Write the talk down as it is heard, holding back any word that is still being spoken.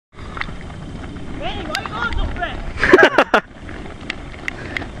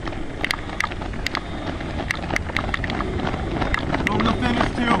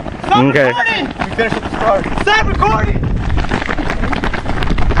Okay. We finished with the start. Stop recording!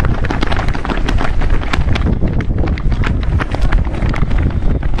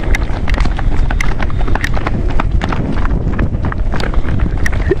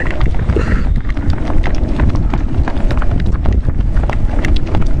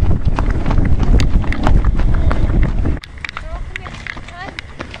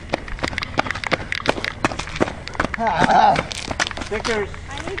 Stickers.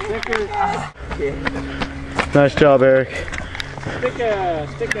 Stickers. Nice job, Eric.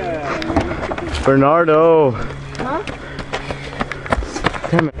 Sticker. Bernardo. Huh?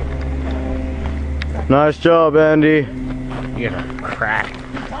 Damn it. Nice job, Andy. You're gonna crack.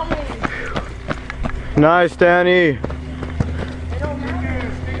 Nice, Danny.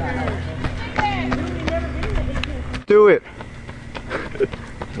 Do it. Look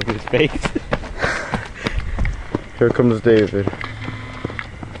at his face. Here comes David.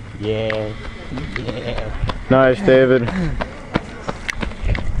 Yeah. Yeah. Nice, David.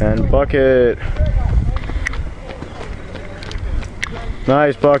 And Bucket.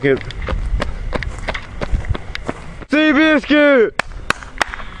 Nice, Bucket. Seabiscuit!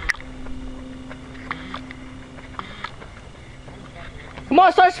 Come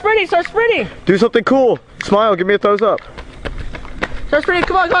on, start sprinting, start sprinting. Do something cool. Smile, give me a thumbs up. Start sprinting,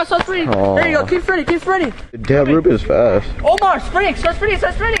 come on, start sprinting. Aww. There you go, keep sprinting, keep sprinting. Damn, Ruben's fast. Omar, sprinting, start sprinting,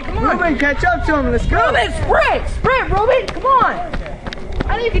 come on. Ruben, catch up to him, let's go. Ruben, sprint, Ruben, come on.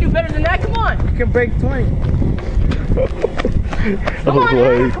 I know you can do better than that, come on. You can break 20. Come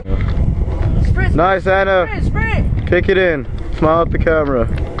on, sprint. Nice, Anna. Sprint. Kick it in. Smile at the camera.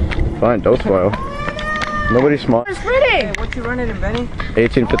 Fine, don't smile. Nobody smile. Sprinting. What you running in, Benny?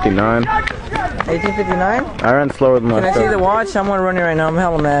 1859. 1859? I ran slower than Can last I see time. the watch? I'm gonna run it right now. I'm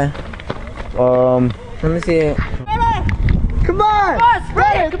hella mad. Let me see it. Come on!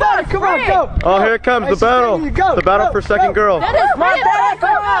 Come on, go! Oh, here it comes, the battle. The battle for second girl. That is my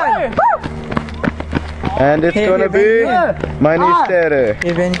Come on! And it's Here, gonna here, be my niece Tere.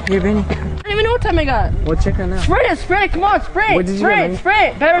 Here, Benny. Here, Benny. I don't even know what time I got. We'll check on that. Sprint, come on, sprint. What did you get,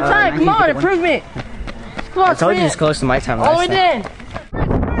 Sprint. Better time, come on, improvement. Come on, I told you it's close to my time all last the way time. in.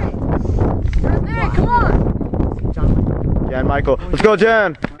 Right there, come on. Jan Michael. Let's go,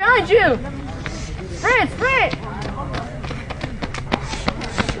 Jan. Behind you. Sprint.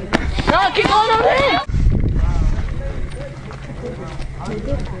 No, keep going over there.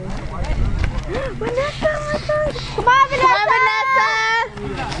 Vanessa. Come on, Vanessa.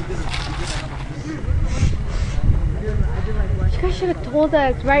 You guys should have told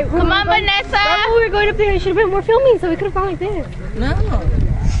us, right? Come on, Vanessa! Right when we were going up there, it should have been more filming, so we could have gone like this. No.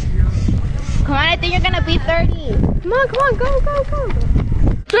 Come on, I think you're gonna be 30. Come on, go.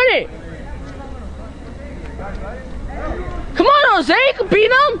 Sprint it. Come on, Jose, you can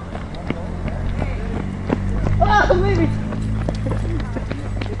beat him.